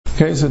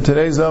Okay, so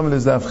today's Amud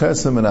is Daf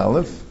Chesem and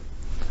Aleph.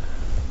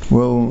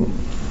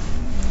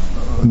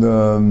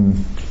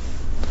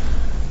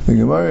 The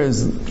Gemara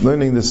is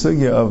learning the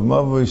sugya of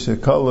Mavui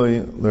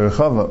Shekaloi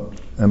L'Rechava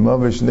and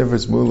Mavui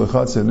Shnifres Mu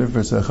L'Chatze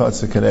Nifres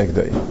Achatze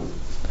Kenegdei.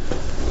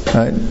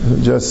 Right,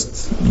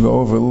 just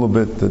go over a little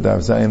bit the Daf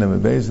Zayin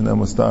and Beis, and then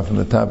we'll start from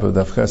the top of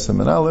Daf Chesem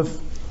and Aleph.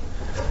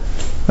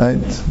 Right,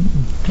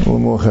 a little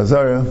more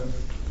Chazara.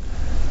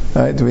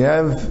 Right, we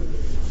have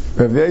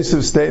Rav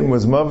Yosef's statement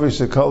was Mavi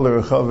Shekal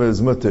L'Rechava is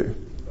mutter.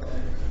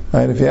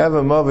 Right, if you have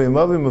a Mavi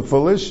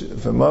Mefulish,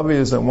 if a Mavi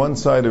is on one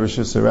side of Rosh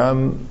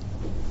Hashanah,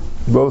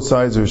 both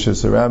sides are Rosh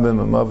Hashanah,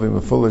 a Mavi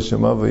Mefulish, a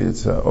Mavi,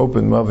 it's an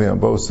open Mavi on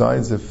both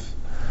sides. If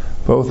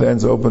both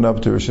ends open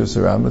up to Rosh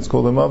Hashanah, it's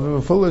called a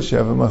Mavi Mefulish. You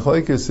have a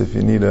Machlekes if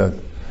you need a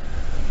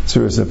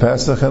Tzuras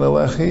Pesach and a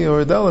Lechi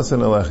or a Dalas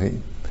and a Lechi.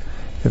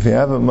 If you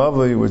have a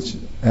Mavi which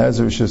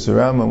has a Rosh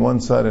Hashanah on one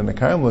side and a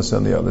Karmelis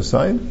on the other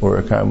side, or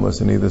a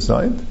Karmelis on either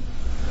side,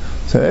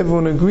 so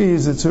everyone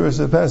agrees it's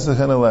Tzuras Pesach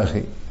and a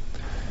Lechi.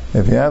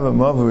 If you have a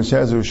Mavi which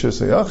has a Rosh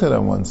Hashanah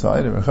on one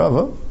side, a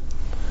Rechava,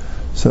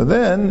 so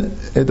then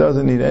it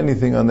doesn't need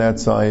anything on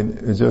that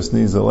side, it just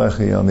needs a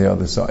Lechi on the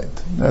other side.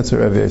 That's what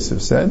Rav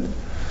Yosef said.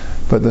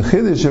 But the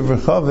Chiddush of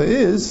Rechava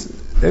is,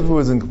 if it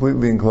wasn't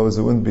completely enclosed,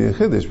 it wouldn't be a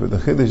Chiddush. But the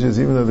Chiddush is,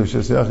 even though the Rosh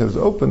Hashanah is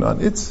open on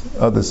its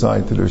other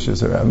side to the Rosh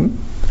Hashanah,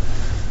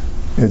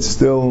 it's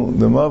still,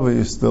 the Mavi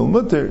is still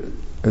mutter.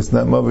 It's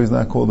not, Mavi is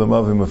not called a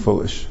Mavi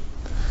Mefulish.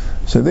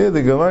 So there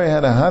the Gemara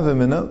had a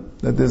Havamina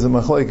that there's a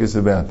Machlekes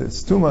about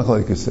this. Two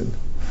Machlekes.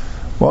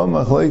 One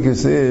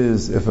Machlekes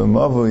is if a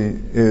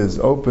Mavi is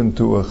open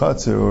to a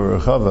Chatzir or a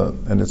Chava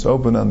and it's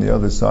open on the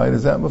other side,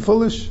 is that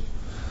Mefulish?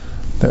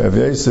 Rav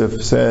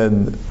Yosef said,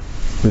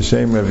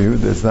 B'Shem Rav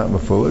Yehuda, it's not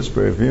Mefulish,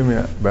 but Rav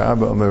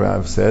Abba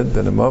Amarav said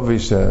that a Mavi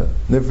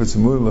Nifres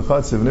Mul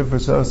L'Chatziv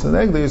Nifres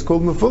Negdei is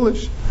called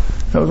Mefulish.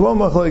 That was one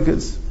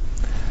Machlekes.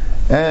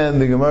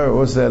 And the Gemara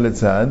also had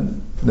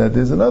Litzad that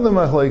there's another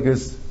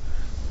Machlekes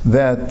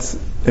that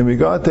in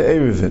regard to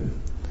Erevin,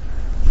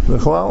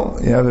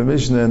 you have a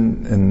Mishnah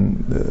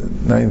in the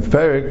 9th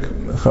Parak,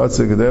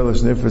 Chatzah Gedela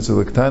Shnifres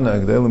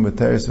L'Ktana Gedela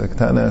Materis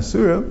L'Ktana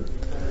Asura,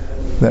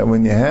 that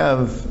when you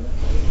have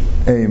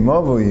a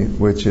Mavui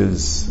which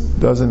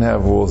doesn't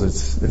have walls,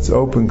 it's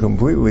open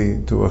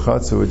completely to a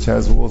Chatzah which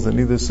has walls on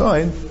either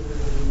side,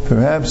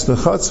 perhaps the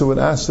Chatzah would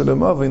ask to the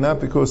Mavui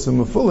not because of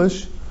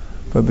Mefulish,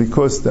 but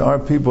because there are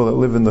people that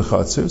live in the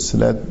Chatzah, so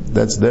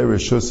that's their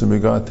Rishus in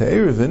regard to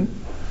Erevin,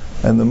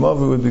 and the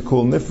Mavi would be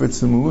called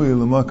Nifritz L'Mului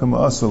L'Makam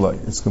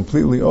Asalai. It's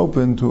completely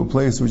open to a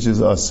place which is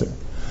Aser.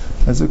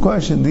 As a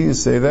question, do you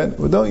say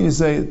that, or don't you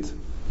say it?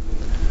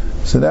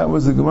 So that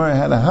was the Gemara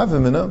had a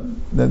Havamina,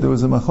 that there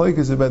was a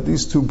Machlekes about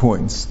these 2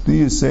 points. Do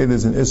you say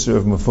there's an Isser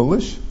of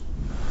Mefulish?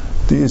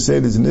 Do you say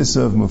there's an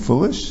Isser of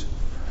Mefulish?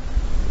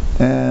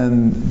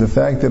 And the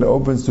fact that it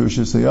opens to Rosh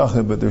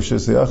Hashanah, but the Rosh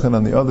Hashanah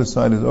on the other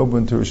side is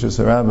open to Rosh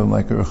Hashanah,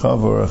 like a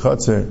Rechav or a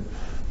Chatzir,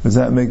 does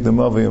that make the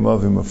Mavi a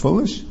Mavi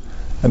Mefulish?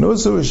 And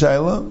also a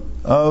Shaila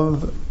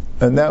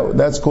and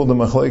that's called the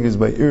Machlekes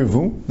by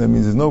Irvu. That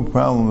means there's no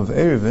problem of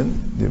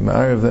Erevin, the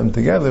Ma'ar of them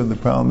together, the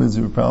problem is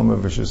the problem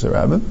of Rosh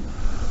Hashanah.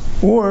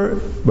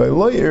 Or by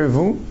Lo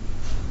Irvu,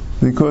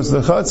 because the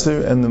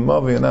Chatzir and the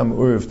Mavi and Am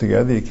Urev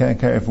together, you can't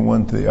carry from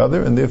one to the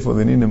other, and therefore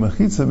they need a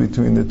Mechitza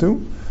between the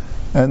two,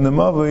 and the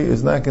Mavi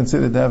is not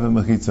considered to have a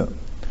Mechitza.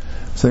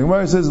 So the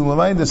Gemara says,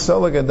 L'may de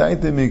Salag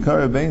Adaita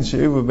Mikara Ben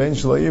She'irvu Ben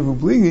Sh'lo Irvu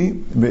Pligi,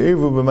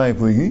 Be'irvu B'may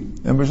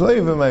Pligi, and B'sh'lo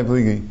Irvu B'may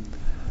Pligi.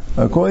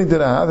 According to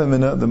the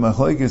Havamina, the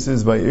Machlekes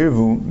is by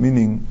Irvu,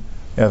 meaning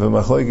you have a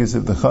Machlekes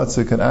if the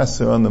Chatzah can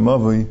ask on the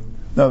Mavi.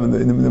 No, the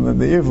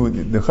Irvu,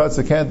 the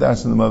Chatzah can't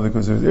ask on the Mavi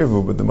because there's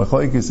Irvu, but the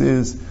Machlekes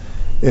is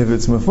if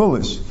it's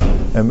Mefulish.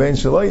 And Ben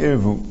Shalai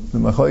Irvu, the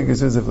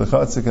Machlekes is if the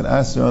Chatzah can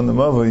ask on the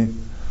Mavi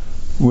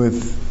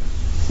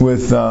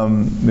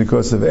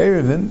because of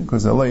Erevin,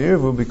 because Allah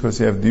Irvu, because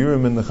you have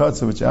Diurim in the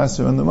Chatzah which asks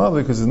on the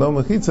Mavi because there's no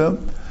Mechitza.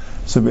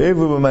 So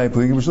be'evu b'may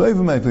pligi, b'shalei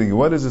b'may pligi.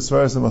 What is the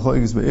svaras of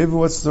machlekes be'evu?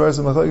 What's the svaras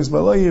of machlekes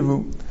b'alay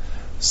yevu?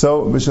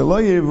 So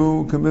b'shalei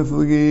yevu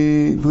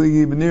k'mifligi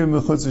pligi b'nir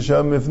m'chutz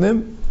hashav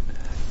mifnim.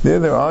 There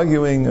they're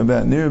arguing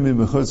about nir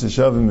m'chutz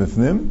hashav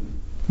mifnim,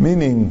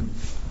 meaning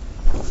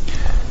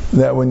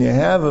that when you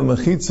have a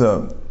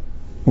mechitza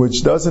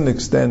which doesn't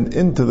extend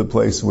into the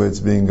place where it's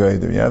being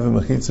guided, you have a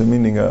mechitza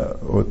meaning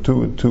or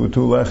two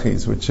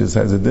lechis, which has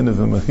a din of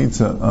a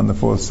mechitza on the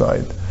fourth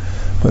side.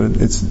 But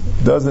it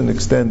doesn't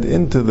extend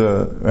into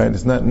right,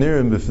 it's not near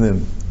in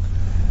bifnim.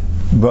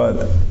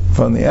 But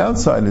from the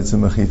outside it's a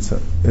mechitza.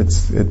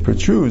 It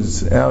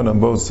protrudes out on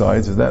both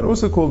sides. Is that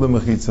also called a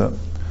mechitza?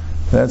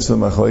 That's the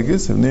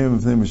machlekes. If near in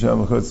bifnim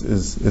b'shav mechutz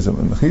is a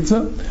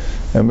mechitza.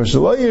 And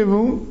b'shalai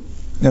yevu,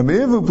 and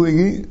b'yevu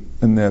pligi,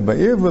 and by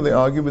yevu they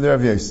argue with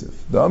Rav Yosef.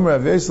 The Amar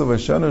Rav Yosef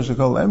v'shana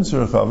shekol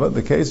emser rechava.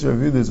 The case of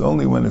Rav Yehuda is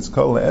only when it's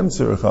called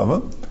emser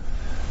rechava.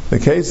 The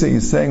case that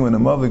he's saying when a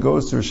mother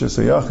goes to Rosh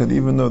Hashanah,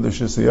 even though the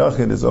Rosh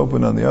Hashanah is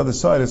open on the other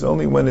side, it's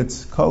only when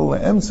it's kol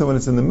emser, when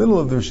it's in the middle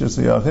of the Rosh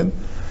Hashanah,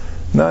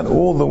 not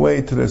all the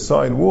way to the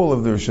side wall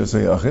of the Rosh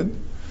Hashanah.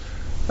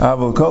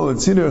 Aval kol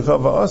tzidei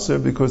rechava aser,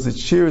 because it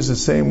shares the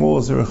same wall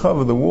as the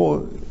rechava. The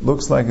wall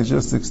looks like it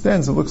just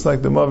extends. It looks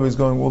like the mavi is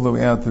going all the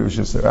way out to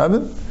Rishus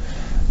Harabim.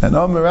 And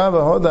Amar Rava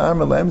Hoda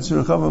Amar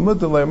La'emtzer Rechava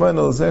Mutter Le'man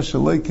Al Zeh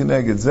Shalei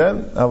Keneged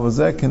Zeh Aval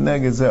Zeh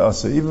Keneged Zeh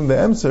Aser. Even the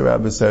Emser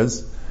Rabbi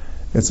says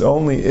it's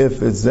only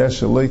if it's Zeh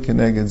Shalei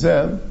Keneged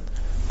Zeh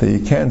that you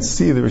can't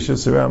see the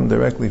Rishus Harabim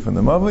directly from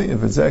the mavi.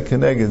 If it's Zeh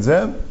Keneged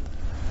Zeh,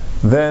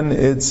 then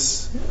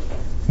it's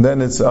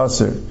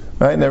Aser.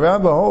 Right? Now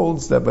Rabbi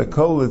holds that by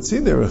Kol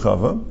Tzidei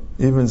Rechava,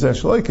 even Zeh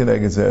Shalei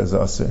Keneged Zeh is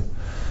Aser.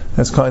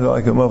 That's kind of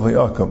like a mavi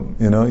akum.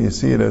 You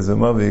see it as a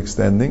mavi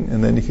extending,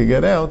 and then you can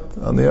get out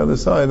on the other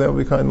side. That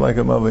would be kind of like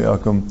a mavi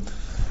akum.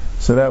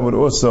 So that would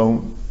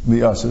also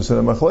be aser.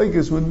 So the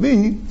machlekes would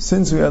be,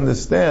 since we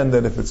understand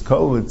that if it's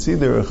kol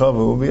tzidei rechava, it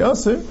will be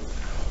aser.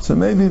 So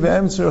maybe the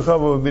emser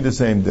rechava would be the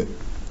same thing.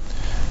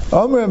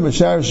 Amar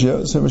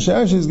Masharsha. So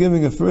Masharsha is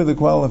giving a further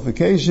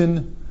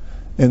qualification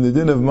in the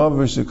din of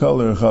mavi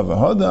shekol rechava.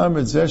 Hada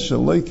amar zeh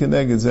shalei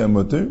keneged zeh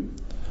muter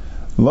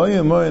lo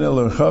yamoyin el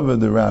rechava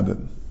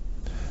derabim.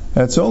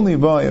 That's only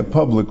by a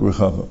public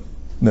rechava.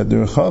 That the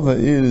rechava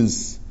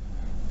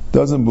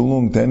doesn't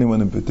belong to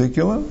anyone in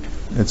particular.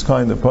 It's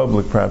kind of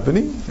public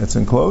property. It's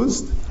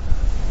enclosed,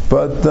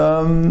 but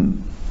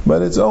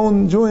it's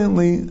owned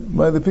jointly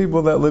by the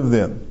people that live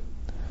there.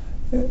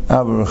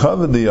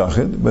 Rechava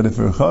diyachid. But if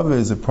a rechava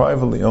is a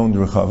privately owned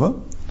rechava,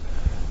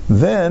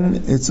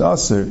 then it's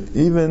aser.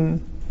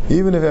 Even if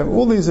you have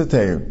all these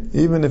atayr,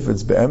 even if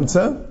it's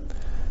be'emtza,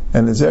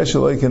 and it's Zeh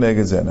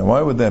Keneged Zeh. Now,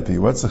 why would that be?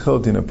 What's the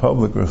chiluk in a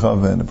public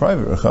rechava and a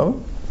private rechava?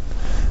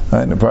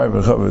 Right, and a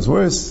private rechava is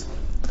worse,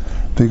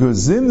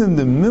 because zimnim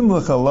de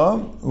mimlech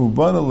Allah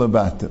ubana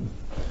lebatim.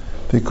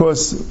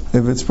 Because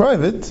if it's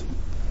private,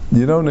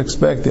 you don't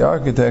expect the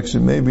architecture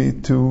maybe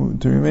to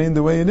remain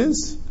the way it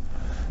is.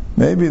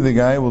 Maybe the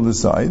guy will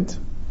decide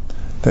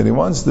that he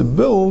wants to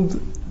build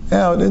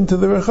out into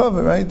the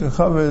rechava. Right, the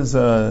rechava is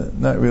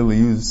not really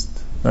used.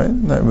 Right,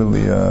 not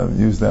really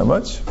used that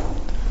much.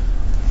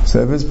 So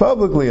if it's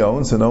publicly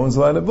owned, so no one's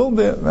allowed to build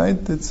there, right?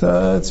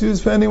 It's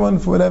used for anyone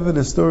for whatever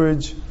the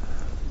storage,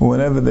 or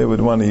whenever they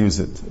would want to use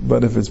it.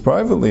 But if it's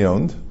privately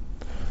owned,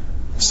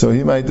 so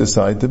he might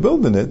decide to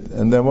build in it,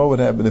 and then what would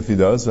happen if he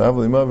does? So it's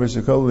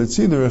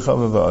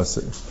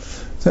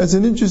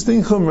an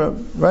interesting chumrah.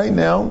 Right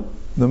now,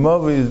 the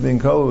mavi is being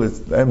called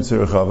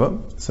emser rechava,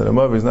 so the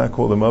mavi is not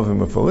called a mavi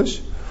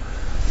mafalish.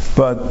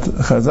 But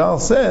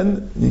Chazal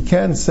said you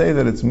can't say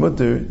that it's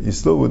mutter. You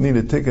still would need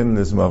a tikkun in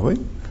this mavi.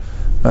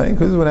 Right?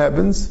 Because what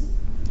happens,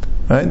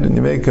 right? When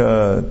you make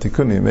a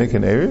tikkun, you make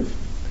an erev,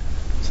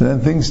 so then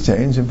things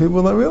change and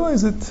people don't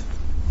realize it.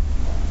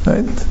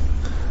 Right?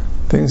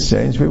 Things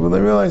change, people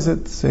don't realize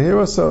it. So here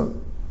also,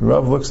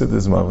 Rav looks at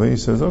this mavi, he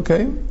says,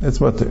 okay,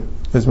 it's mutter.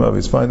 This mavi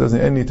is fine, doesn't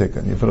need any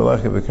tikkun. You put a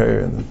lach of the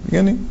kair in the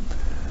beginning.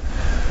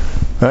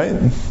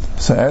 Right?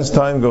 So as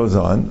time goes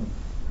on,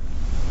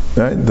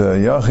 right, the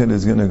yachid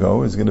is going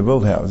to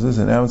build houses,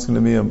 and now it's going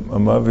to be a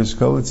mavish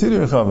kol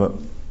tzidei rechava.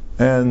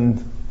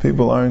 And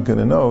people aren't going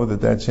to know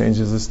that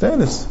changes the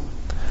status.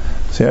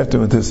 So you have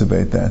to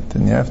anticipate that.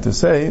 And you have to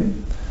say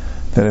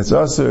that it's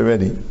also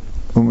already.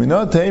 And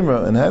how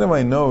do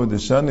I know the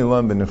Shani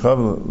Lam ben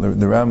Rechav,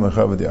 the Ram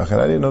Rechav the Achad?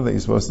 I didn't know that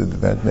you're supposed to do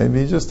that. Maybe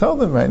you just tell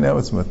them right now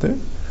it's mutter.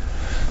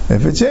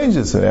 If it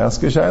changes, so they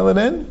ask a shayla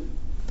then.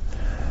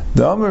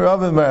 The Amar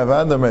Rav and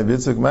Baravad Amar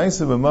Bitzuk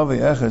Ma'isa b'mavi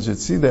echad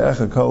shetzidei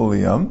echad kol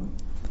liyam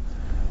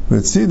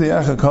v'tzidei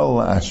echad kol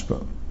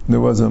la'ashpa.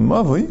 There was a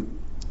mavi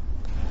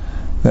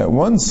that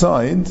one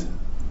side,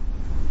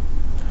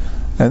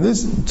 and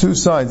this two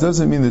sides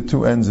doesn't mean the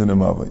two ends in a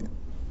mavi.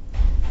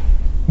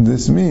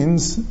 This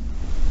means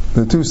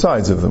the two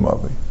sides of the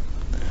mavi.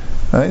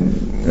 Right?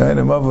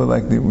 A mavi,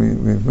 like we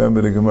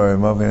remember the Gemara, a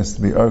mavi has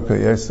to be arka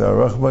yesa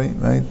rachbay.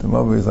 Right? The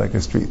mavi is like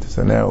a street. It's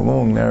a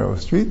long, narrow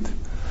street.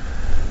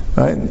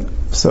 Right?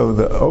 So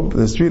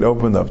the street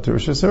opened up to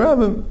Rishus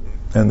Harabim,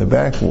 and the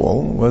back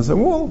wall was a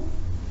wall.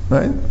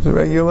 Right? It was a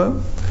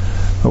regular.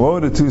 What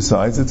were the two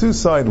sides? The two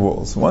side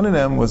walls. One of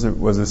them was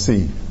a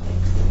sea.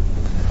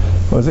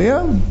 Was a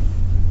yam.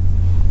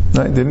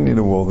 Right? Didn't need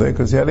a wall there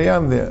because he had a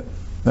yam there.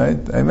 Right?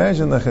 I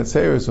imagine the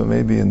chetzeros were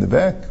maybe in the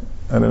back.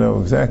 I don't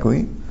know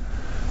exactly.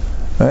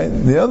 Right?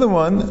 The other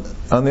one,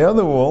 on the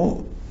other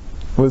wall,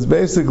 was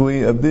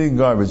basically a big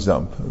garbage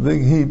dump. A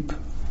big heap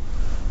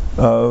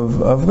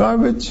of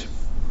garbage.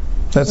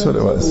 That's what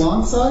it was. The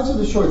long sides or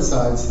the short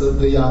sides?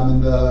 The yam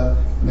and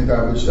the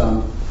garbage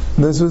dump?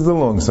 This was the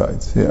long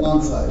sides, yeah. The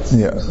long sides.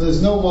 Yeah. So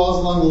there's no walls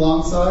along the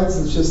long sides,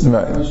 it's just the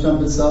garbage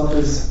dump itself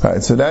is...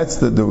 Right, so that's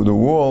the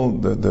wall,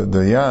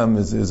 the yam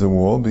is a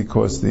wall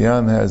because the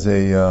yam has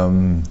the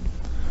yam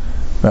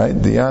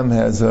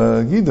has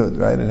a gidud,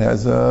 right? It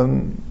has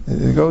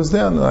it goes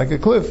down like a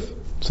cliff.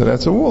 So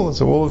that's a wall, it's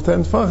a wall of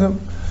 10 tfachim.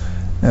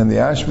 And the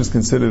ash was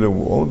considered a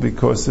wall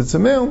because it's a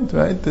mound,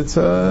 right? It's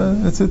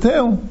a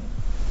tail,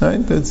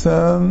 right?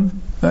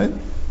 Right?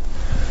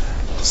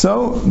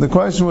 So the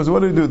question was, what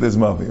do we do with this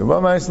mavi?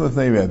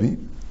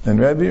 And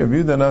Rabbi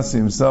Yehuda Nasi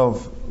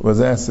himself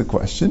was asked the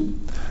question.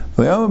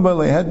 He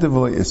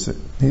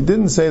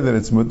didn't say that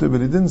it's mutter,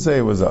 but he didn't say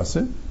it was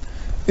aser.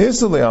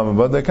 Isser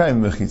le'amabah, they're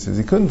kind of mechitzas.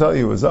 He couldn't tell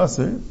you it was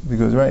aser,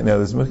 because right now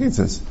there's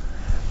mechitzas.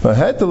 But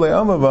het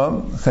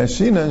le'amabah,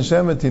 chashina and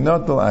shemeti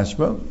not al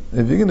ashba.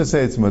 If you're going to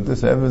say it's mutter,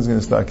 so everyone's going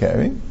to start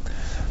carrying.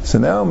 So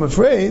now I'm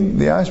afraid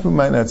the ashba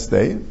might not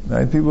stay.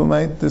 Right? People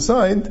might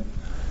decide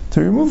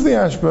to remove the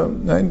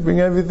ashba, right? Bring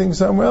everything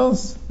somewhere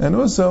else. And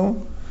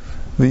also,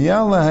 the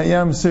yalla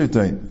hayam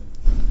sirtain.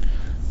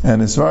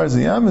 And as far as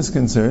the yam is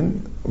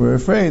concerned, we're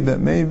afraid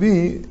that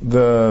maybe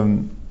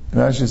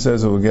Rashi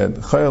says it will get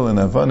chayil and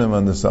avanim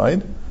on the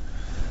side,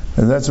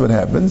 and that's what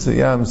happens. The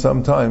yam,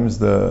 sometimes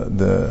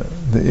the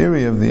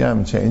area of the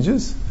yam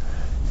changes,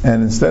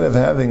 and instead of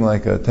having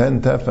like a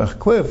 10 tefach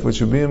cliff, which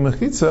would be a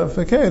mechitza,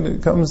 it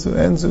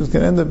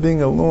can end up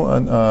being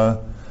a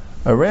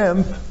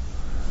ramp,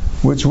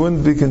 which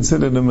wouldn't be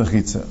considered a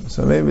mechitza.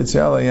 So maybe it's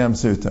yala yam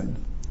sirtain.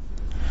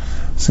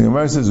 So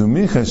Gemara says,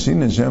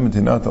 "Umichashin and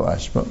shemetinat al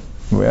ashba."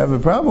 We have a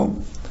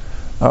problem.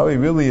 Are we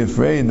really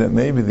afraid that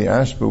maybe the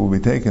ashba will be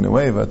taken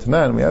away?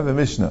 Vatanan, we have a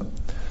Mishnah.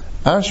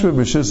 Ashba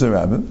b'shus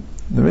harabim.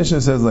 The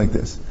Mishnah says like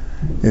this: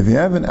 if you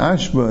have an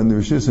ashba in the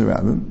rishus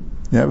harabim,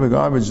 you have a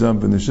garbage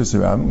dump in the rishus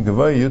harabim,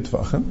 gavay yud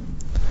tfachim,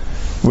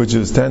 which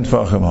is 10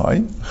 tfachim high.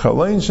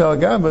 Chalain shal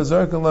gaba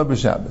zarkan la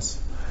b'shabbos.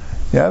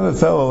 You have a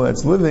fellow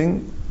that's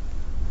living,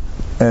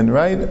 and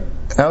right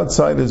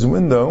outside his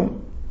window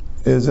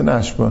is an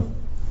ashba.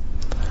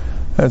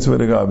 That's where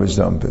the garbage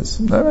dump is.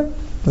 All right,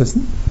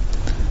 listen.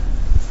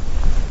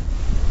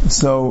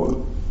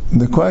 So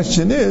the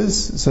question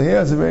is, so he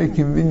has a very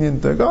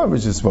convenient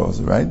garbage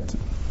disposal, right?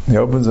 He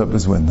opens up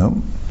his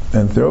window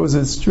and throws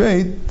it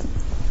straight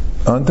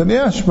onto the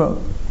ashba.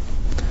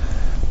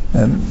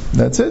 And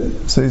that's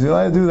it. So he's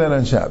allowed to do that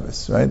on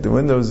Shabbos, right? The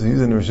windows,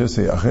 he's in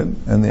Rishus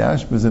HaYachid, and the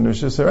ashba is in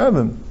Rishus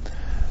HaRabim.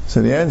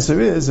 So the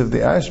answer is, if the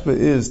ashba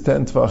is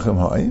 10 tfachim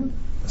high,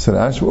 so the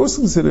ashba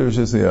also considered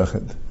Rishus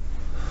HaYachid.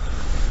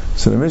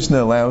 So the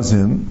Mishnah allows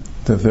him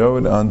to throw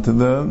it onto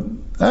the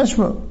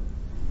ashba.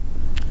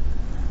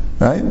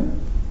 Right?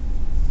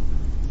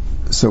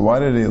 So why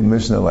did the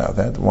Mishnah allow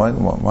that? Why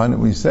don't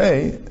we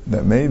say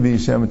that maybe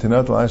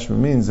shemetinat al ashba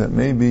means that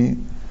maybe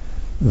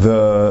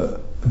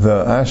the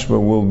ashba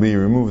will be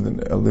removed,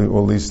 or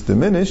at least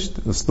diminished.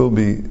 It will still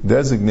be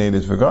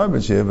designated for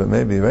garbage here, but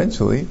maybe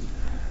eventually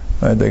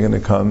they're going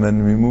to come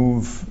and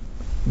remove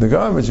the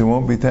garbage. It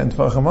won't be 10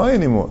 tfachim high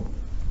anymore.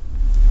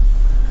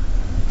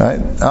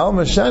 Right? Al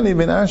mashani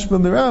ben ashba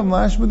l'rab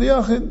l'ashba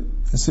l'yachid.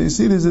 So you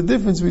see, there's a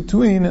difference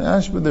between an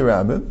ashba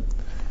l'rab.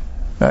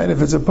 Right?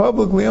 If it's a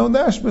publicly owned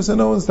ashba, so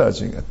no one's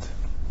touching it.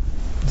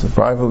 It's a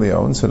privately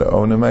owned, so the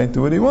owner might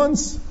do what he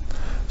wants.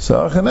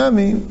 So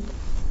achanami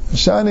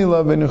shani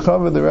la ben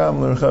yuchava l'rab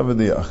l'yuchava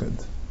l'yachid.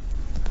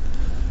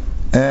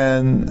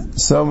 And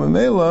so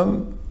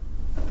memela,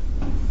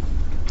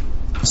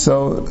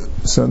 so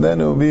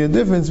then it will be a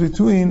difference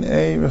between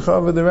a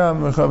rechava l'rab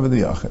and rechava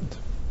l'yachid.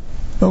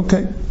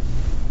 Okay.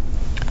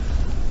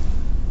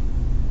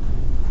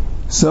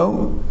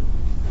 So,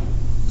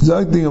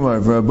 Zak the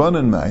Gemara,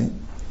 Rabbanan Mai,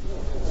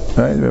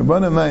 right?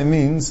 Rabbanan Mai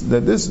means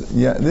that this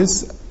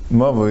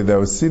mavoi that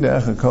was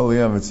Tzidach HaKol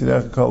Yam and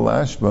Tzidach HaKol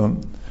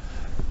Ashba,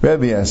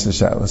 Rebbe asked the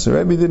Shaila. So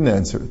Rebbe didn't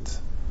answer it.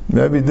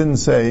 Rebbe didn't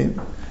say,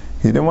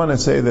 he didn't want to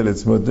say that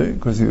it's mutter,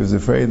 because he was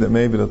afraid that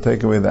maybe it'll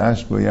take away the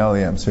Ashba Yal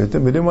Yam Sirtim, but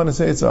he didn't want to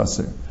say it's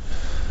aser,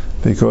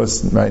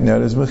 because right now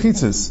there's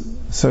mechitzas.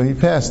 So he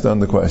passed on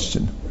the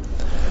question.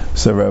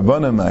 So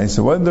Rabbanan Mai,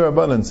 so what did the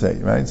Rabbanan say?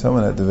 Right?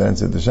 Someone had to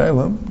answer the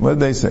Shalom. What did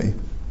they say?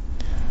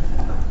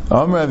 There's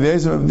a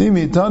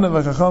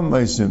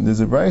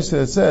brayso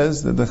that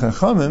says that the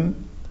Chachamim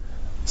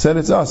said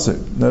it's aser.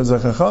 Now the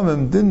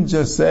Chachamim didn't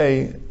just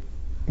say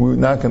we're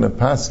not going to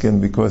paskin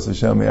because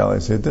Hashem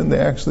Yalei Seitin. They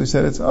actually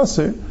said it's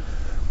aser.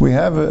 We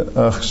have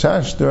a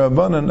chash the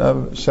Rabbanan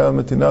of Shal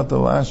Metinat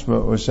al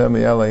Ashba or Hashem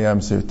Yalei Yam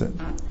Seitin.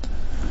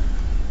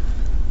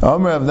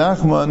 Amr Rav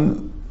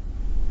Nachman,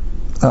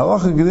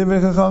 halacha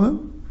gedivrei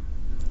chachamim.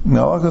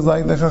 Halacha is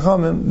like the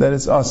chachamim that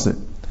it's aser.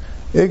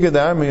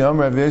 Ikadar mi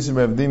Amr Rav Yosef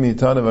Rav Dimi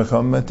Tana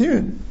v'cham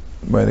matirin.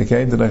 When they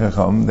came to the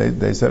chacham,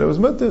 they said it was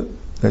mutter.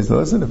 They said,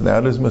 listen, if now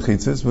there's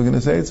mechitzas, we're going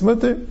to say it's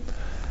mutter.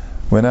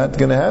 We're not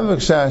going to have a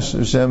kshash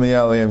Hashem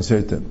Yalei Yam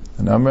Sirtim.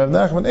 And Amr Rav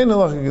Nachman ain't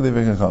halacha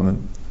gedivrei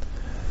chachamim.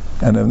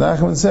 And Rav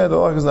Nachman said the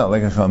halacha is not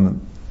like chachamim.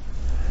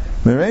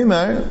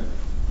 Mereimar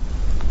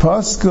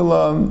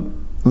paskalam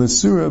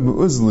l'sura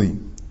b'uzli.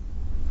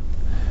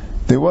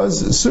 There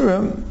was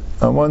Surah,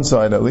 on one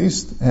side at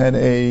least, had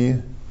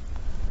a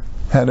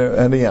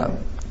yam.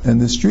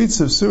 And the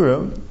streets of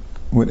Surah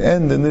would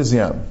end in this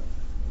yam.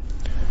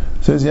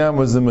 So this yam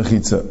was the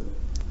mechitza.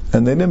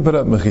 And they didn't put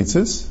up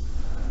mechitzas.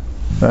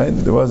 Right?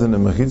 There wasn't a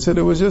mechitza,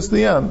 there was just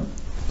the yam.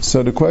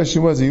 So the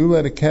question was, are you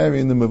allowed to carry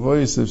in the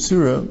mavoyis of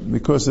Surah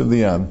because of the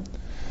yam?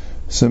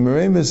 So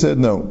Merema said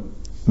no.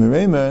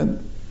 Merema,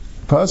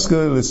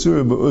 Pascha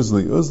l'Surah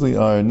b'uzli. Uzli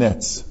are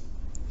nets.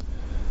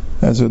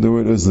 That's what the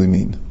word uzli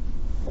mean.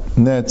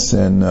 Nets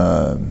and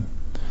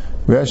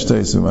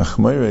reshtais and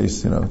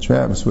machmeres,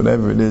 traps,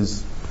 whatever it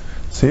is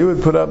So he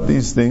would put up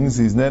these things,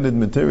 these netted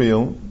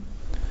material,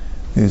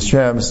 these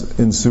traps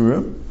in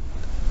Surah,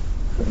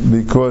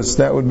 because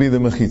that would be the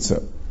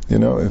mechitza.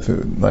 If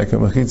it, like a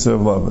mechitza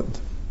of Lavan.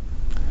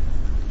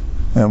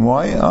 And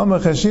why? He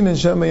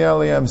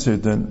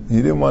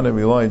didn't want to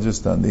rely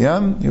just on the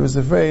yam. He was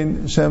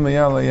afraid Shem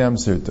Yala Yam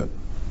Sirta.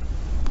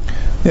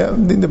 Yeah,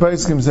 the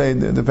Poskim say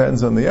it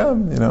depends on the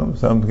yam.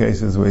 Some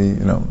cases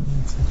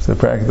it's a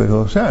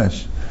practical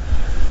shash.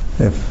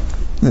 If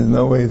there's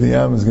no way the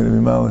yam is going to be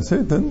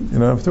malasirtan, you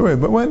don't have to worry.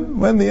 But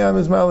when the yam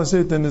is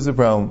malasirtan, there's a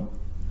problem.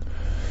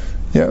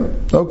 Yeah,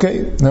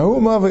 okay. Now, who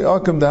mavi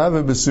akam to have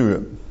a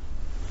besura?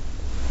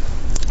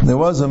 There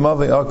was a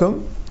mavi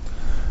akam,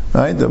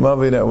 right? The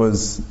mavi that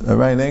was a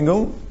right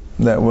angle,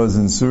 that was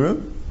in surah.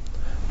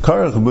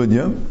 Karach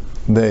budya,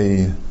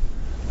 they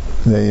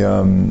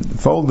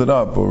folded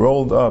up or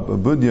rolled up a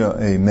budya,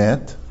 a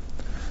mat,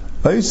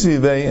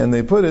 and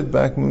they put it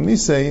back in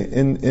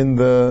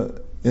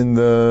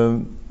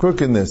the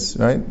crookedness,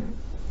 right?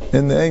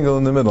 In the angle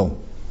in the middle.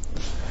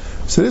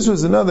 So this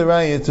was another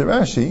raya to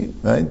Rashi,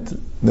 right?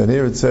 That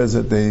here it says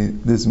that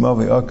this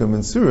mavi akam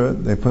in surah,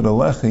 they put a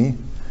lechi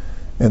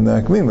in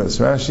the akmimas.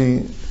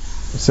 Rashi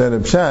said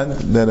of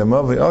Pshat that a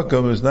mavi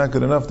akam is not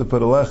good enough to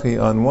put a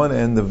lechi on one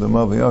end of the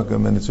mavi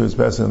akam and it's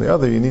passing on the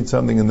other. You need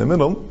something in the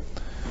middle,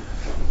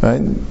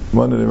 right?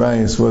 One of the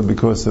rayas was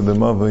because of the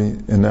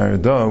mavi in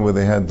Aradah where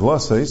they had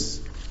lasais,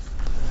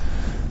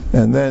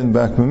 and then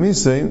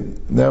bakmamise,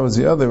 that was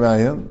the other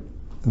raya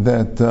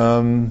that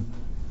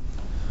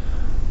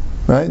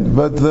right.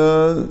 But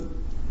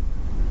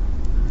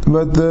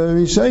the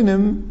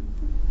Rishayim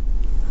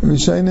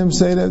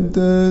say that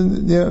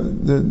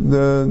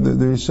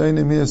the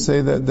Rishayim here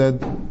say that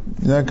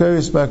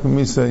Nakaris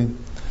bakmamise,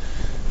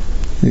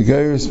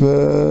 Nakaris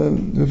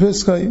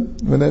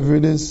b'pischai, whatever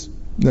it is.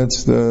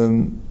 That's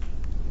the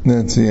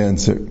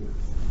answer.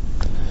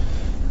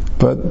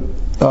 But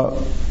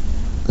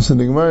so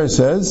the Gemara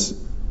says,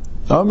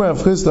 this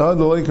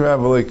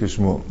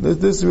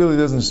really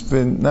doesn't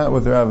spin not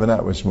with Rav and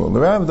not with Shmuel. The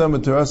Rav dama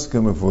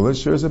terasika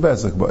mefulish, sure is a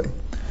Pesach boy.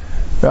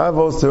 Rav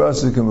holds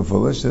terasika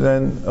mefulish, and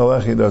then a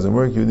lechi doesn't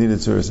work. You need a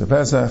tzuris a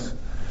Pesach,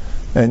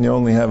 and you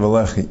only have a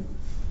lechi.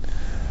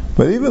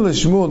 But even the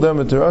Shmuel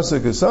dama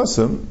terasika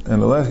sasam,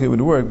 and a lechi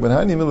would work. But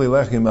hani mili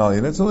lechi mali.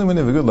 That's only when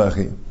you have a good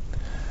lechi.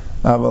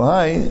 If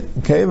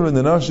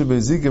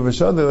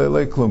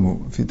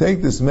you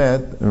take this mat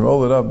and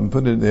roll it up and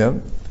put it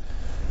there,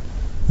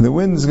 the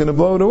wind is going to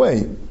blow it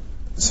away.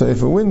 So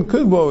if a wind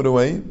could blow it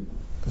away,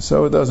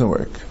 so it doesn't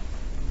work.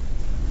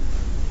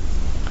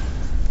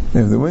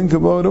 If the wind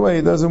could blow it away,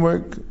 it doesn't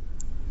work.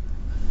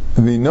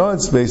 We know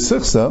it's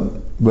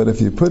beisiksa, but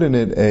if you put in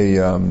it a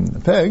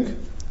peg,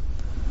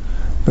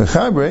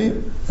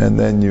 bechabre, and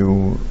then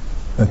you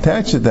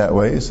attach it that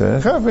way, so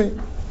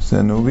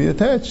then it will be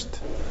attached.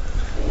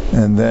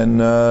 And then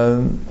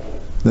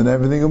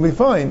everything will be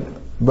fine.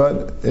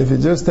 But if you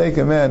just take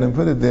a mat and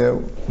put it there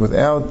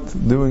without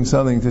doing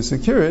something to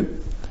secure it,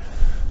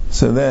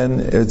 so then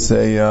it's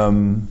not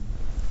a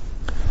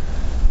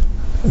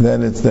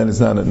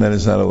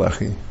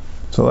lechi.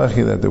 It's a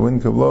lechi that the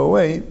wind could blow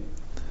away.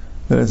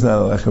 Then it's not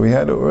a lechi. We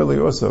had it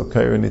earlier also.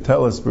 Kaira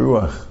nitelas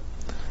beruach.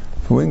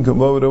 If the wind could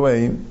blow it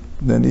away,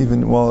 then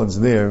even while it's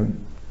there,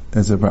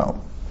 it's a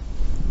problem.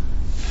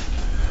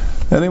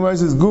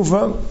 Anyways, it's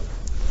gufa.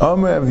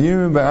 Amar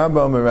Avyirim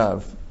ba'Abba Amar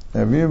Rav.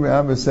 Avyirim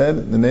ba'Abba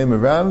said, the name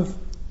of Rav,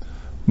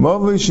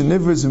 Mavli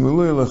shenifris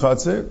imului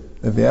l'chatzer.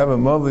 If you have a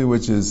mavli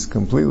which is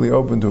completely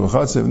open to a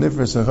chatzer,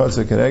 nifris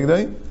l'chatzer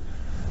kenegdai,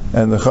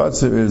 and the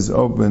chatzer is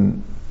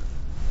open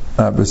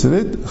opposite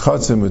it,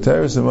 chatzer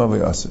muteris and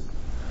mavli aser.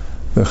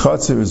 The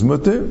chatzer is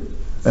muter,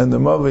 and the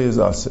mavli is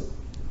aser.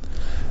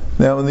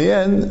 Now in the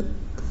end,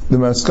 the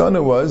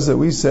maskana was that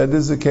we said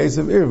this is a case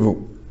of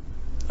irvu.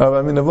 Of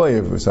lo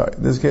yirvu, sorry.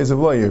 This is a case of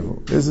lo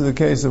yirvu. This is a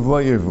case of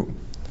lo yirvu.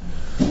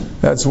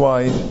 That's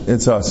why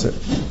it's aser.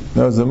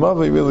 Now, the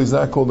mavi really is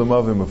not called a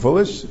mavi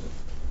mefulish,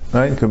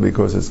 right? It could be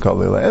because it's called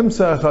leila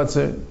emsa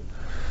chatzer,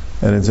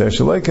 and it's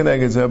eshalei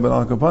keneged zeh, but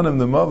al kapanim,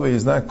 the mavi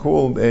is not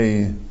called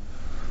a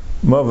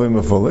mavi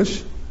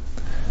mefulish.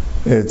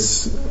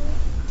 It's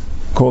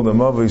called a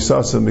mavi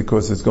sasam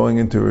because it's going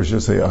into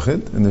Rishus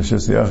HaYachid, and the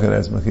Rishus HaYachid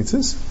has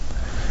mechitzis.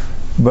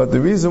 But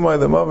the reason why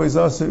the mavi is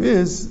aser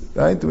is,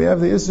 right, we have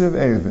the issue of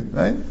Erevin,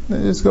 right?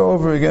 Let's just go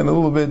over again a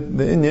little bit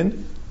the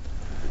Inyan,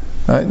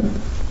 right?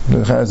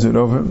 The Chazar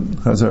over.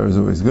 Chazar is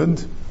always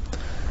good,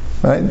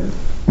 right?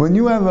 When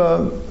you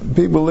have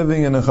people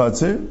living in a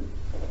chatzir,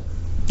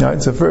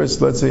 right? So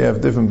first, let's say you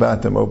have different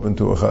batim open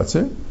to a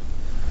chatzir.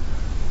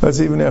 Let's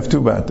even have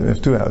two batim, you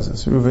have two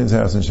houses, Reuven's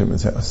house and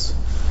Shimon's house.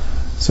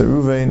 So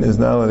Reuven is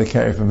not allowed to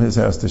carry from his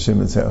house to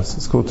Shimon's house.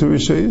 It's called two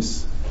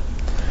rishayis.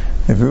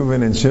 If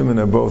Reuven and Shimon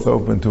are both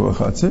open to a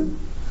chatzir,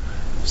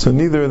 so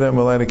neither of them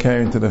are allowed to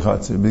carry into the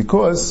chatzir,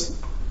 because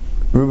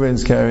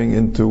Reuven's carrying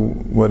into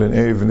what an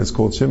Erevin is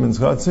called Shimon's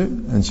chatzir,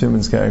 and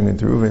Shimon's carrying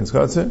into Reuven's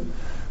chatzir.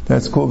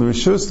 That's called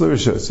rishus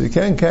l'rishus. You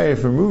can't carry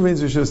from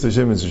Reuven's rishus to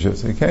Shimon's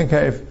rishus. You can't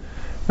carry,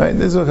 right?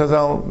 This is what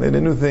Chazal made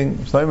a new thing.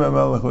 Shlomo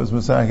HaMelech was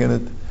masakin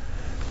it.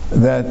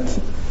 that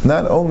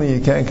not only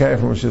you can't carry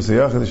from Rosh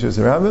Hashanah to Rosh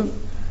Hashanah,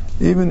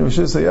 even Rosh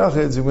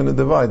Hashanah, you're going to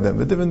divide them.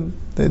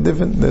 They're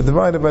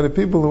divided by the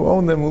people who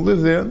own them, who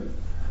live there.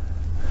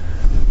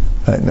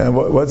 Right, now,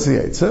 what's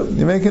the eight? So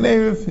you make an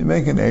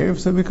Erev,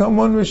 so become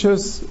one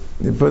Rishus.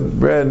 You put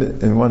bread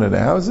in one of the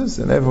houses,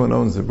 and everyone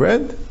owns the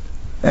bread,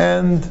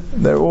 and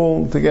they're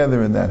all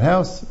together in that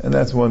house, and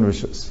that's one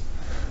Rishus.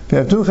 If you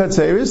have two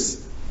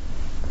Chatzeris,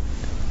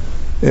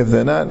 if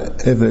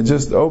they're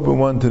just open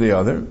one to the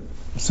other,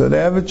 so they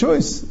have a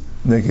choice.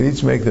 They can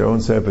each make their own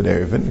separate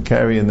Erev and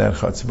carry in that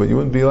Chatzah, but you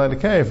wouldn't be allowed to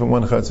carry from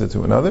one Chatzah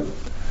to another.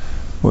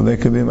 Well, they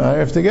could be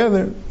Ma'arif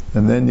together,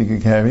 and then you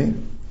could carry.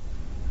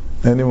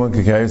 Anyone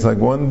can carry. It's like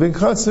one big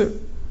chatzir.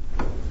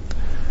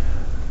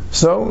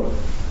 So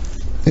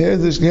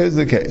here's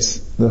the case.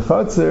 The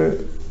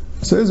chatzir.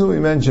 So here's what we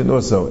mentioned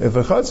also. If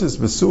a chatzir is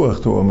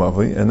besuach to a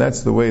mavi, and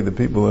that's the way the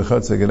people of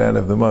chatzir get out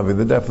of the mavi,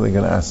 they're definitely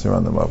going to ask her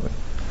on the mavi.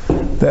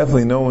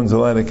 Definitely, no one's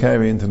allowed to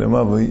carry into the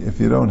mavi if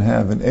you don't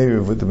have an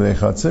erev with the bnei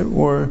chatzir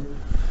or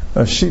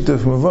a shituf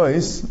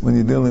mavais when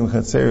you're dealing with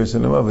chatziris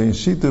in the mavi. A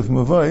shituf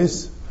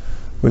mavais,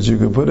 which you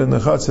could put in the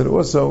chatzir,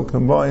 also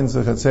combines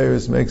the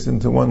chatzeris, makes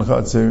into one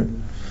chatzir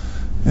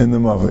in the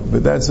mavi.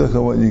 But that's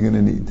what you're going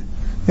to need.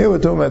 Here we're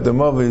talking about the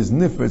mavi is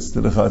nifritz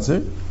to the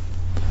chatzir.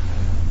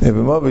 If a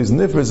mavi is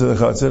nifritz to the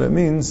chatzir, that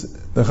means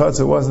the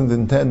chatzir wasn't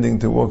intending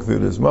to walk through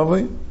this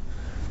mavi.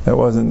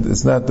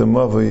 It's not the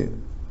mavi,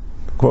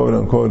 quote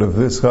unquote, of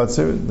this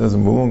chatzir. It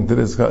doesn't belong to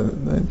this chatzir.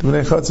 The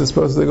bnei chatzir is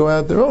supposed to go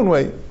out their own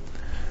way.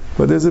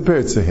 But there's a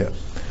pirza here.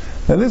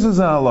 Now this is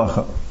a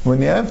halacha.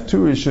 When you have two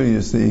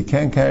rishuyas that you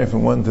can't carry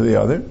from one to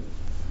the other,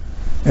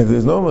 if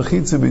there's no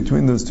mechitza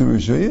between those two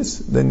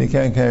rishuyas, then you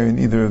can't carry in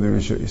either of the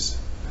rishuyas.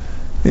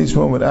 Each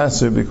one would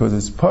answer because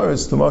it's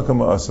paris to makam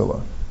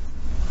asala.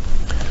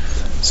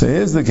 So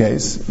here's the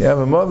case. You have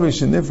a mavi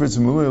shenifritz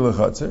mulei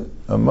lechatzer,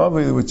 a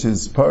mavi which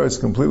is paris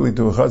completely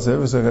to a chatzer,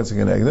 every chatzer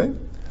kenegdei.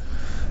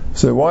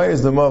 So why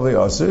is the mavi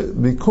aser?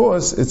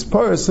 Because it's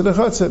paris to the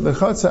chatzer. The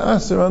chatzer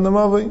aser on the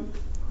mavi.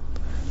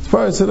 It's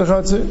paris to the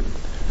chatzer.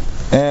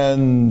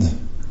 And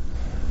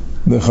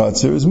the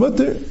chatzir is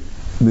mutter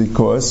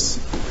because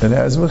it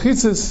has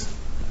mechitzas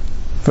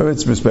from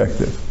its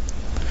perspective.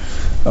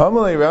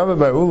 Amalei Rabbi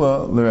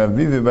Barula l'Rav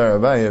Bivi bar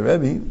Avaya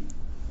Rebbe.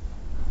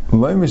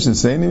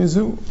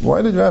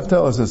 Why did Rav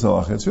tell us this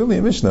halacha? It's really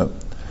a mishnah.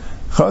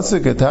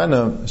 Chatzir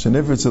katana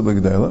shenifritz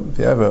l'gedela. If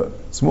you have a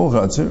small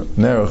chatzir,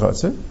 narrow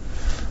chatzir,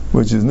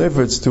 which is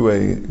nifritz to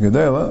a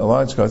gedela, a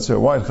large chatzir, a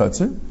wide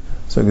chatzir,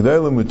 so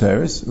gedela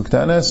muteris,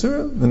 uktana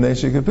asura,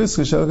 v'neshik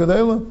episka shel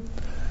gedela.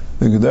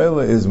 The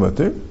Gedela is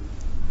mutter,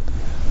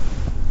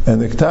 and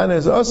the Ketana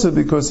is also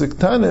because the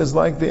Ketana is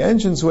like the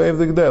entranceway of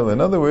the Gedela. In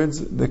other words,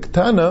 the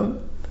Ketana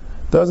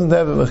doesn't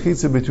have a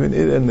mechitza between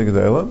it and the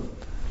Gedela,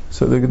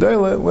 so the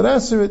Gedela would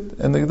answer it,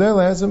 and the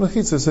Gedela has a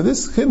mechitza. So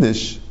this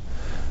chiddush,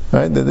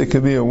 right, that there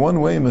could be a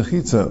one-way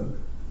mechitza,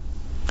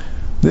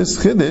 this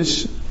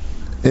chiddush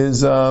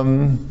is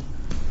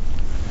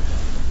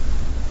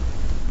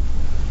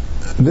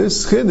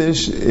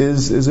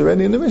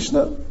already in the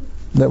Mishnah,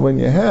 that when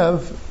you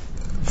have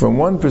from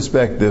one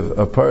perspective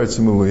a paritz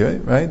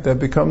muliyah, right, that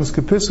becomes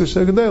kapiska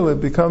shel gedela.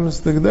 It becomes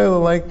the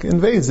gedela like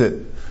invades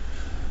it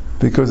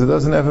because it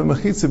doesn't have a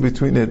mechitza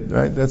between it,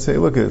 right? Let's say,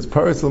 look, it's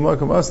paritz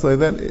l'makam aslei.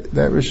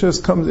 That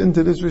rishus comes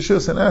into this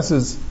rishus and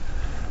asses,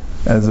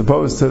 as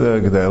opposed to the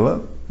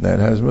gedela that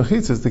has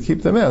mechitzas to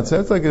keep them out. So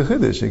that's like a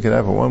chiddush. You could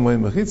have a one-way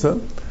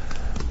mechitza,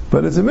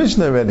 but it's a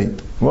mishnah already.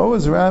 What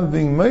was Rav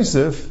being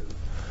meisif?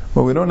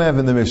 Well, we don't have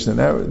in the mishnah.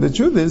 Now, the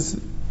truth is,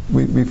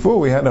 before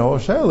we had a whole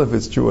shayla if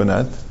it's true or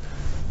not.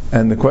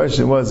 And the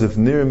question was, if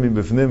nirmi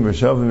b'fnim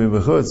v'shavim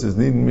b'chutz is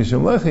needing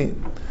mishum lechi,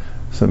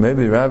 so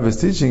maybe Rav is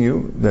teaching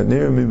you that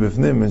nirmi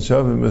b'fnim and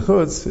shavim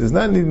b'chutz is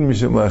not needing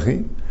mishum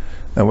lechi.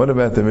 And what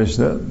about the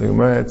Mishnah? The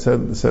Gemara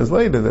says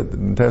later that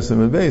in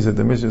Testament Beis that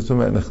the Mishnah is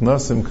talking about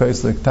nechnasim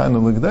kais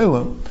l'ktana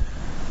l'gedela,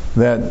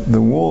 that the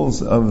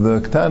walls of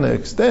the ktana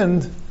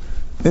extend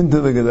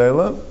into the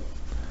gedela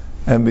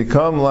and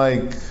become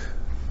like,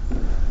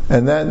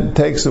 and that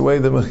takes away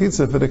the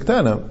mechitza for the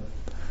ktana.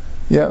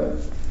 Yeah.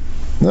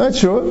 Not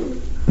sure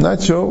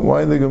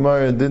why the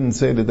Gemara didn't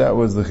say that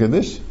was the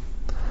Chiddush.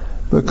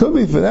 But could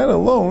be for that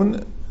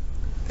alone,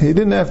 he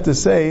didn't have to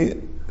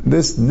say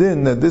this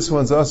din, that this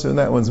one's asur and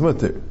that one's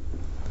mutter.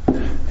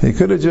 He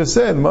could have just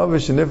said,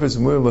 Mavish and Nifritz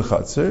Mur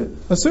L'Chatzir,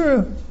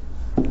 Asura.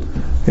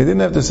 He didn't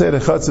have to say the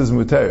Chatzir is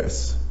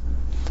muteris.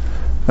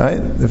 Right?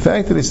 The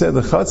fact that he said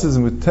the Chatzir is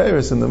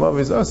muteris and the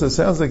Mavish is asur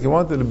sounds like he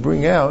wanted to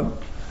bring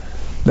out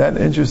that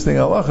interesting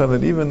halacha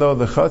that even though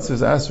the chatzir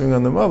is answering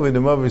on the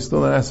mavi is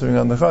still not answering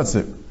on the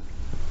chatzir.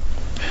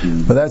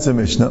 But that's a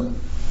mishnah.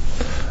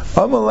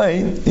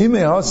 Amalei ime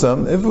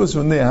hasam, if it was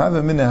from there, have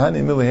a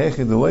minahani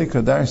milihechi delay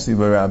kadarsi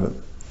barabim.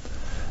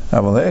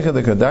 Avalecha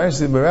the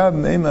kadarsi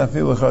barabim ema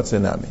afilu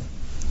chatzir nami.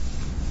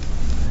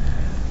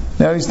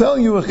 Now he's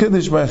telling you a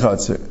chiddush by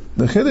chatzir.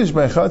 The chiddush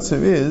by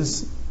chatzir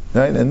is,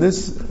 right, and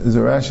this is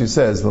what Rashi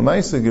says.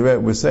 L'maisa geret,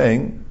 we're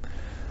saying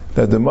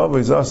that the mavi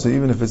is also,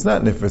 even if it's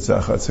not nifritz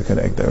chatzir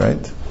connected,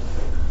 right?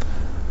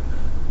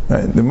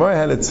 Right? The Gemara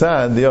had it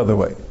tzad the other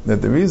way,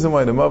 that the reason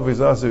why the mavi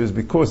is aser is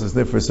because it's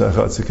nifris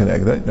hachatzer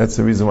kenegdai. That's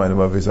the reason why the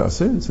mavi is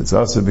aser. It's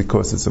aser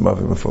because it's a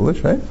mavi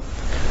mefulish, right?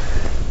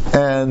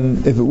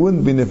 And if it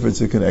wouldn't be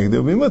nifris kenegdai, it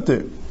would be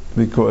mutter,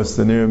 because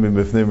the nirim in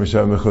bifnei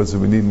mishav mechutz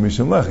we need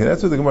mishum lachi.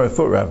 That's what the Gemara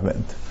thought Rav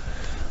meant.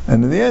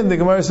 And in the end, the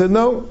Gemara said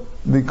no,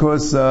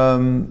 because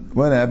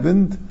what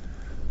happened?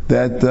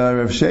 That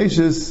Rav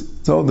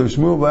Sheshes told Rav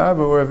Shmuel Bar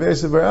Abba or Rav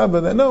Yosef Bar Abba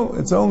that no,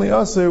 it's only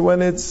aser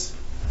when it's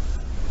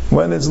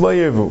lo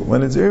yirvu.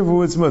 When it's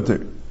irvu, it's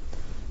mutter.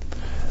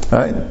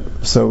 Right?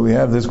 So we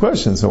have this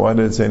question. So why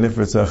did it say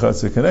nifritz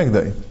hachatzer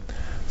kenegdai?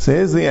 So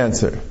here's the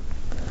answer.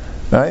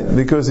 Right?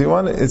 Because it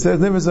says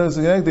nifritz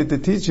hachatzer kenegdai to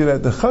teach you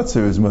that the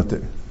chatzer is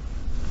mutter.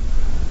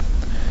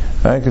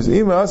 Right? Because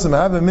even asam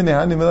have mini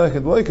hani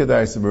melechet loy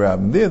kadai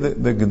sebarabim. There,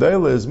 the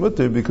gedayla is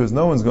mutter because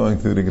no one's going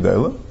through the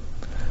gedayla.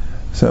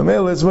 So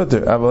mele is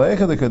mutter.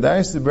 Avalecha the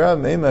kadai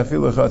sebarabim eim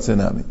afilu chatzer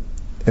nami.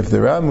 If the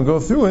rabbim go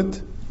through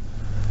it,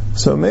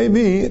 so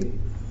maybe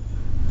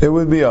it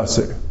would be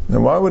aser.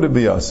 Now why would it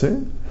be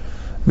aser?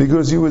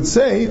 Because you would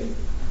say,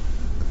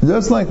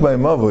 just like by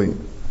Mavli,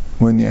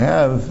 when you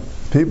have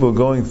people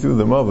going through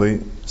the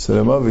Mavli, so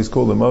the Mavli is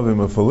called the Mavli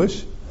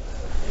Mefulish,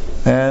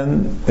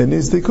 and it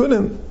needs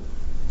tikkunim,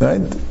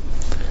 right?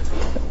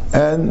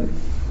 And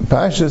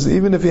Pashas,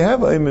 even if you have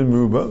Ayman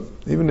Ruba,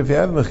 even if you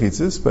have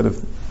Mechitzis, but if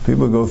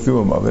people go through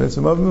a Mavli, it's a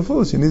Mavli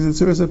Mefulish, you need a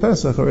Tzuras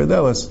Pesach or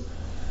Edelas.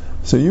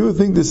 So you would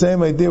think the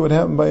same idea would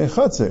happen by a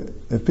Chatzir.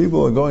 If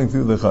people are going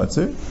through the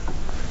Chatzir,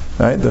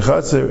 right? The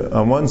Chatzir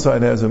on one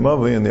side has a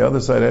Mavli and the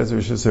other side has a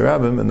Rosh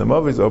Hashanah, and the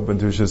Mavli is open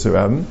to Rosh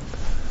Hashanah.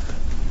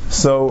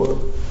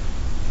 So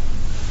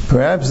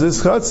perhaps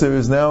this Chatzir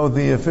is now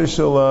the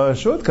official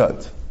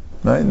shortcut,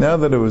 right? Now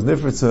that it was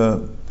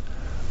Nifritza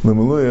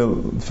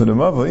L'Muluya for the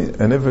Mavli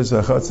and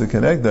Nifritza Chatzir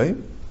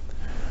Kenegdai,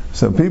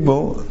 so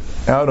people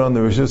out on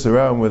the Rosh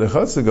Hashanah where the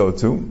Chatzir go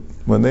to,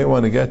 when they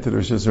want to get to the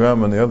Rosh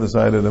Hashanah on the other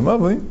side of the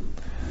Mavli,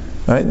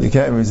 right? You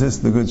can't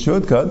resist the good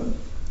shortcut,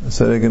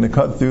 so they're going to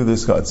cut through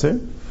this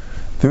Chatzir,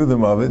 through the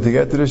Mavli, to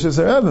get to the Rosh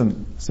Hashanah.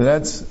 So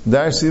that's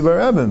Darshi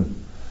Barabim.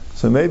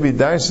 So maybe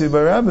Darshi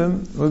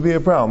Barabim would be a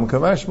problem.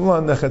 Kamash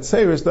Mulan, the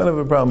Chatzeris don't have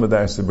a problem with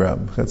Darshi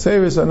Barabim.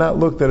 Chatzeris are not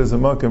looked at as a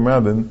Makam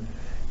Rabbim,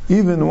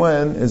 even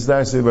when it's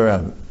Darshi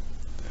Barabim.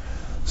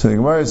 So the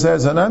Gemara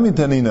says, Hanami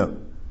Tanina.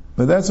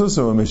 But that's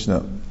also a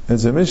Mishnah.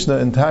 It's a Mishnah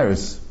in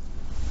Tyrus.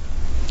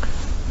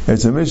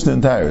 It's a Mishnah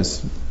in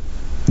Tyrus.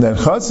 That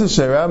Chatzir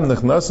Sheram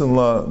Nechnasin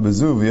La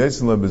Bezu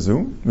V'Yesin La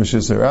Bezu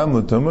Mishisaram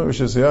L'Tumah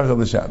Mishisayachal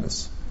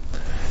L'Shabbos.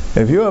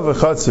 If you have a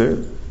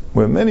Chatzir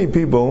where many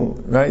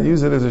people, right,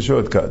 use it as a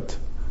shortcut.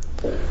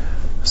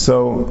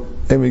 So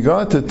in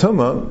regard to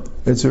Tumah,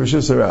 it's a Rosh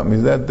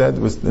Hashanah. That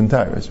was in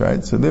Tyrus,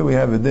 right? So there we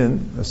have it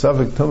in a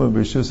Safek Tumah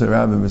Rosh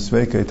Hashanah is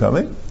Sveikei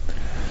Tameh,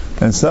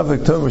 and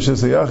Safek Tumah Rosh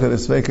Hashanah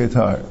is Sveikei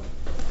Tar.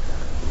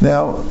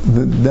 Now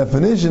the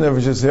definition of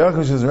Rosh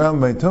Hashanah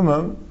by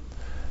Tumah,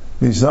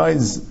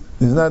 besides,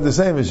 is not the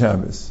same as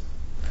Shabbos.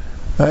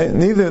 Right?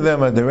 Neither of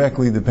them are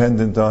directly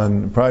dependent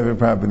on private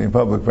property and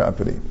public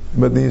property.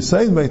 But the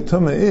Yisayid by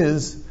Tumah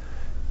is,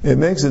 it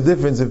makes a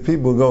difference if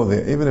people go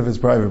there. Even if it's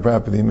private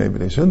property, maybe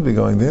they shouldn't be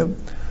going there.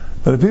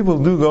 But if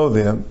people do go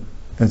there,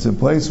 it's a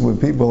place where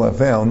people are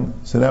found,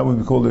 so that would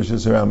be called Rosh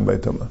Hashanah by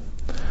Tumah.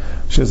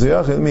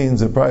 Shesayachid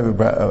means a private,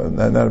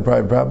 not a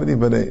private property,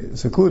 but a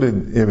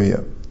secluded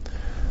area.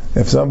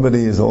 If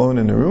somebody is alone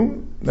in the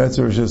room, that's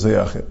a Rosh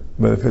Hashanah.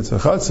 But if it's a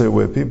Chatzir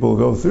where people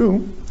go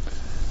through,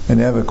 and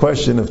you have a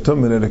question of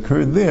Tumah that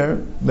occurred there,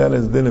 that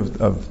is din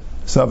of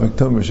Safek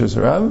Tumah Rosh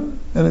Hashanah,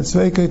 and it's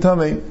Sveikei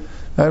Tameh.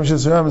 Rosh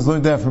Hashanah is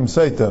learned that from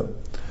Saita.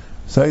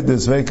 Saita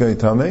is Sveikei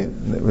Tameh.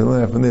 We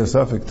learn that from there.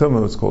 Safek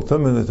Tumah, it's called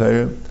Tumah in the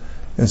Torah, and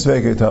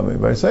Sveikei Tameh.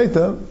 By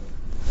Saita,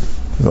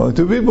 there's only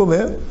two people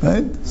there,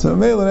 right? So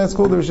Mela, that's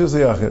called the Rosh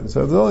Hashanah.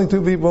 So if there's only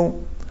two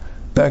people,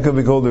 that could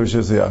be called the Rosh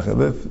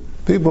Hashanah.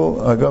 If people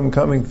are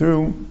coming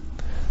through,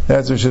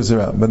 that's Rosh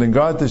Hashanah. But in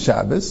regard to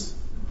Shabbos,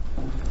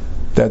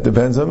 that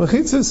depends on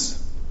mechitzas.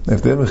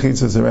 If there are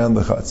mechitzas around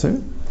the chatzir,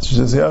 it's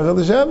just yachal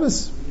the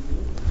Shabbos.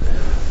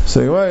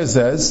 So Gemara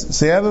says,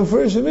 so you have a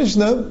first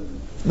Mishnah,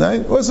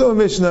 right? Also a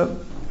Mishnah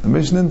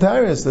in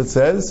Tyrus that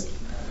says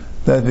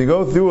that if you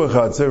go through a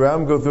chatzir,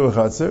 Ram go through a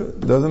chatzir,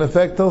 it doesn't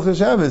affect Hilchos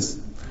Shabbos.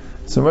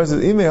 So Gemara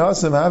says, Imei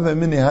hasam have a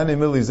mini hani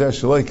mili zeh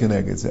shaloi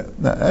keneged zeh.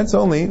 Now that's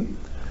only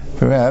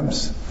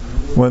perhaps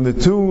when the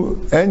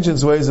two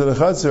entrance ways of the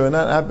chatzir are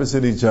not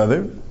opposite each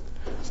other.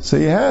 So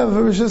you have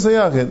a Rosh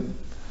Hashanah.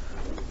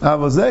 You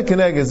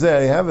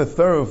have a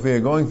thoroughfare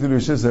going through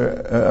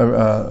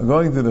the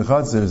going through the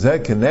chatzir. Zeh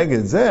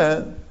keneged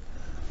zeh.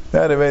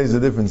 That already is a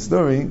different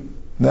story.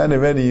 That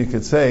already you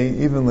could say,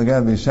 even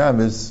l'gabi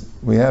Shabbos,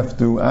 we have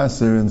to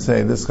aser and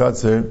say this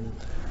chatzir,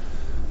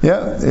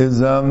 is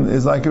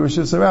like a Rosh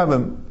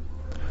Hashanah.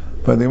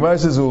 But the Gemara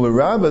says,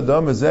 "U'l'rabba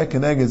dam zeh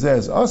keneged zeh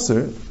is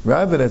aser."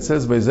 Rabba that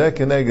says by zeh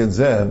keneged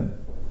zeh,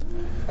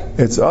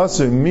 it's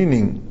aser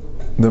meaning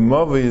the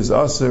mavi is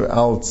aser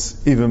alts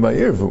even by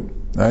irvu.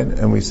 Right?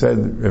 And we said,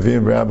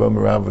 Ravim Rabba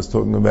Marav was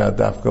talking about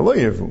Dafka Lo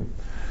Yirvu.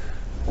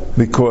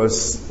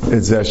 because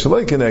it's Zeh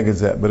Shaloi Keneged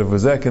Zeh. But if it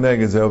was Zeh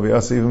Keneged Zeh, it would be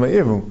Asa even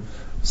Ma'irvu.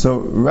 So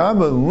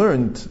Rabbah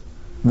learned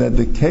that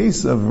the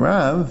case of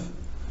Rav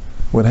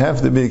would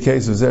have to be a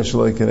case of Zeh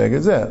Shaloi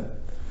Keneged Zeh.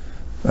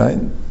 Right?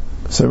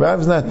 So Rav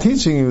is not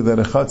teaching you that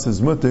a Chatz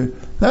is mutter.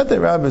 Not that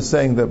Rav is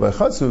saying that by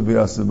Chatz would be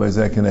Asa by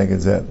Zeh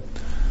Keneged Zeh.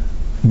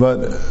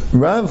 But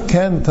Rav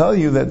can tell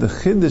you that the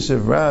Chiddush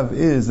of Rav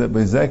is that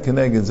by Zeh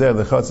Keneged Zeh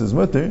the Chatz is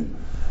mutter,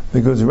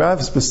 because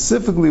Rav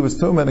specifically was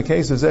talking about a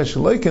case of Zeh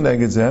Shaloi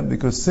Keneged Zeh,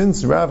 because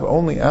since Rav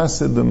only asked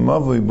the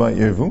Mavli by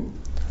Irvu,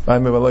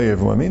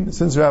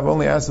 since Rav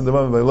only asked the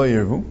Mavli by Lo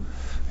Yirvu,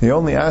 he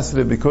only asked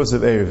it because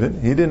of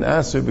Erevin. He didn't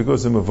ask it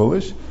because of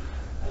Mavulish,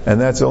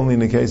 and that's only in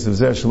the case of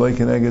Zeh Shaloi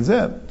Keneged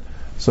Zeh.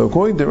 So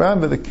according to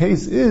Rav, the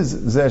case is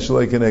Zeh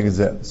Shaloi Keneged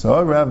Zeh.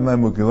 So Rav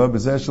Mamukila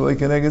b'Zeh Shaloi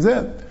Keneged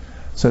Zeh.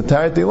 So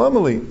Tarti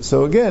Lamali.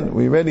 So again,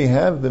 we already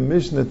have the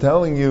Mishnah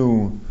telling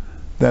you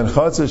that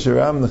Chatzah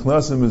Sharam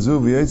Nechnasim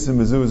Mizu V'Yitzim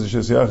Mizu is a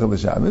Shus Yachal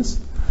L'Shabbos,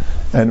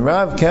 and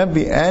Rav can't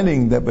be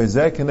adding that by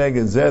Zeh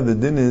Keneged Zeh the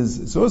din is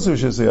it's also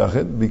Shus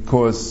Yachal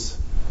because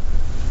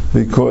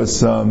he's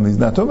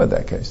not talking about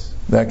that case.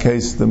 That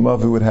case, the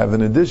Mavi would have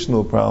an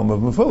additional problem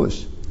of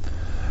Mefulish.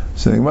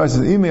 So the Gemara says,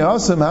 when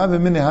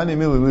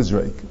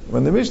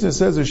the Mishnah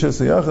says Shus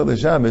Yachal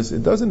L'Shabbos,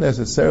 it doesn't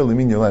necessarily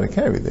mean you're allowed to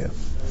carry there.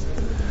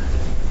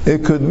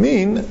 It could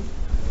mean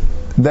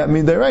that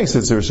midaraisa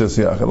it's Rishas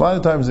Yachid. A lot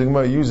of times the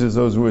Gemara uses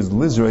those words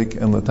lizreik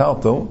and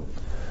lataltal.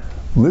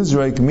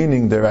 Lizreik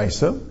meaning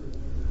deraisa,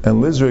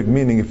 and lizreik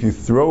meaning if you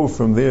throw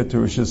from there to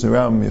Rishas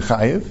Aram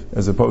Chayiv,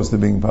 as opposed to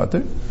being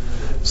pater.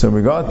 So in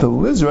regard to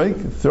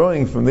lizreik,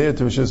 throwing from there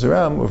to Rishas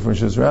Aram, or from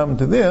Rishas Aram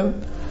to there,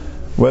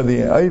 whether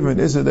the Ayvin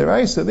is a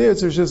deraisa, there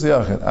it's Rishas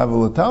Yachid.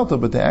 Aval lataltal,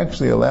 but to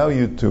actually allow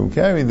you to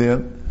carry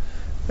there,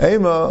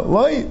 Ema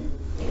light.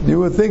 You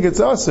would think it's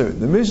Aser.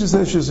 The Mishnah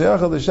says Shus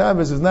Yachal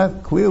Shabbos is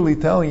not clearly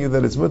telling you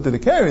that it's mutter to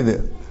carry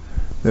there.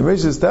 The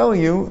Mishnah is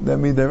telling you that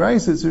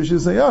midaraisa it's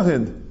Shus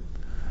Yachid.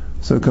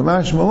 So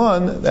Kamash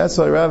Malan, that's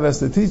why Rav has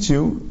to teach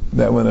you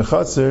that when a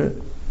Chatzar,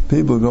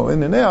 people go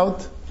in and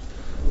out,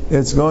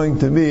 it's going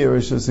to be a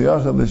Shus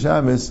Yachal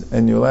Shabbos,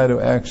 and you're allowed to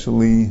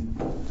actually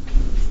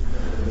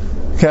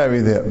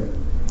carry there.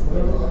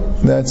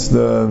 That's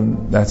the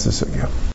sugya.